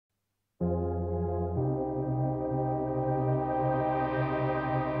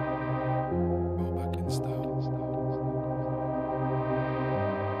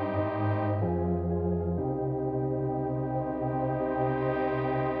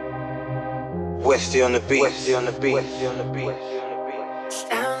Westy on the beat. Westy on the beat. Westy on the beat.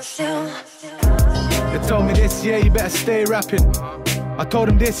 Stand still. They told me this year you better stay rapping. I told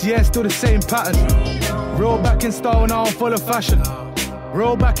them this year still the same pattern. Roll back in style now I'm full of fashion.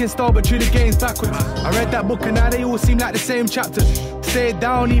 Roll back in style but treat the games backwards. I read that book and now they all seem like the same chapters. Stay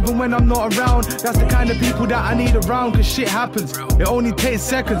down even when I'm not around. That's the kind of people that I need around, cause shit happens. It only takes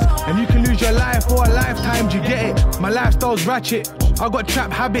seconds and you can lose your life or a lifetime, do you get it? My lifestyle's ratchet. I got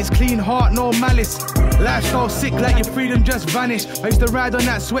trap habits, clean heart, no malice. Lifestyle sick like your freedom just vanished. I used to ride on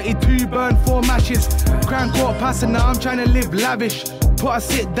that sweaty 2, burn 4 matches. Crown court passing, now I'm trying to live lavish. Put a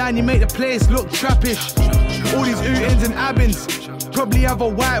sit down, you make the place look trappish. All these ootins and abbins, probably have a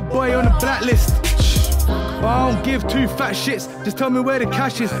white boy on the blacklist. But I don't give 2 fat shits, just tell me where the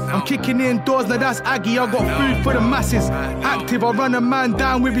cash is. I'm kicking in doors, now that's Aggie, I got food for the masses. Active, I run a man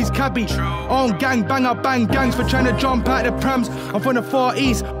down with his cabbie. On gang, bang, I bang gangs for trying to jump out the prams. I'm from the Far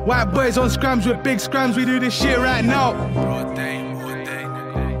East, white boys on scrams with big scrams, we do this shit right now.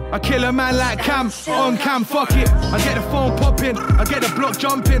 I kill a man like Cam, on cam, fuck it. I get the phone popping, I get the block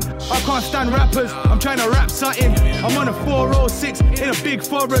jumping. I can't stand rappers, I'm trying to rap something. I'm on a 406 in a big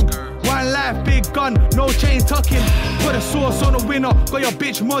foreign. One life, big gun, no chains tucking. Put a sauce on a winner, got your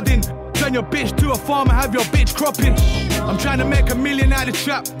bitch modding. Turn your bitch to a farmer, have your bitch cropping. I'm trying to make $1 million out of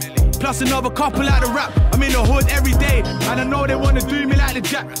trap, plus another couple out of rap. I'm in the hood every day, and I know they wanna do me like the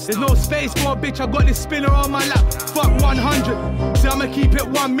Jack. There's no space for a bitch, I got this spinner on my lap. Fuck 100, so I'ma keep it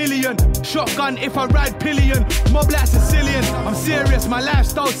 1 million. Shotgun if I ride pillion, mob like Sicilian. I'm serious, my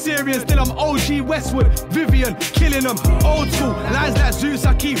lifestyle's serious. Still I'm OG Westwood, Vivian, killing them. Old school, lines like Zeus,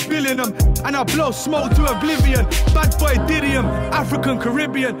 I keep billing them. And I blow smoke to oblivion. Bad boy Didium, African,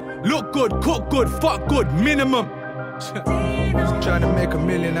 Caribbean. Look good, cook good, fuck good, minimum. Trying to make $1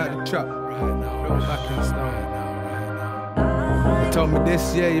 million out the trap. Back in style. They told me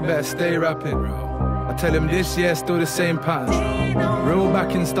this year you better stay rapping. I tell them this year still the same pattern. Real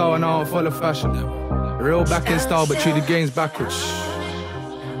back in style and now I'm full of fashion. Real back in style but treat the games backwards.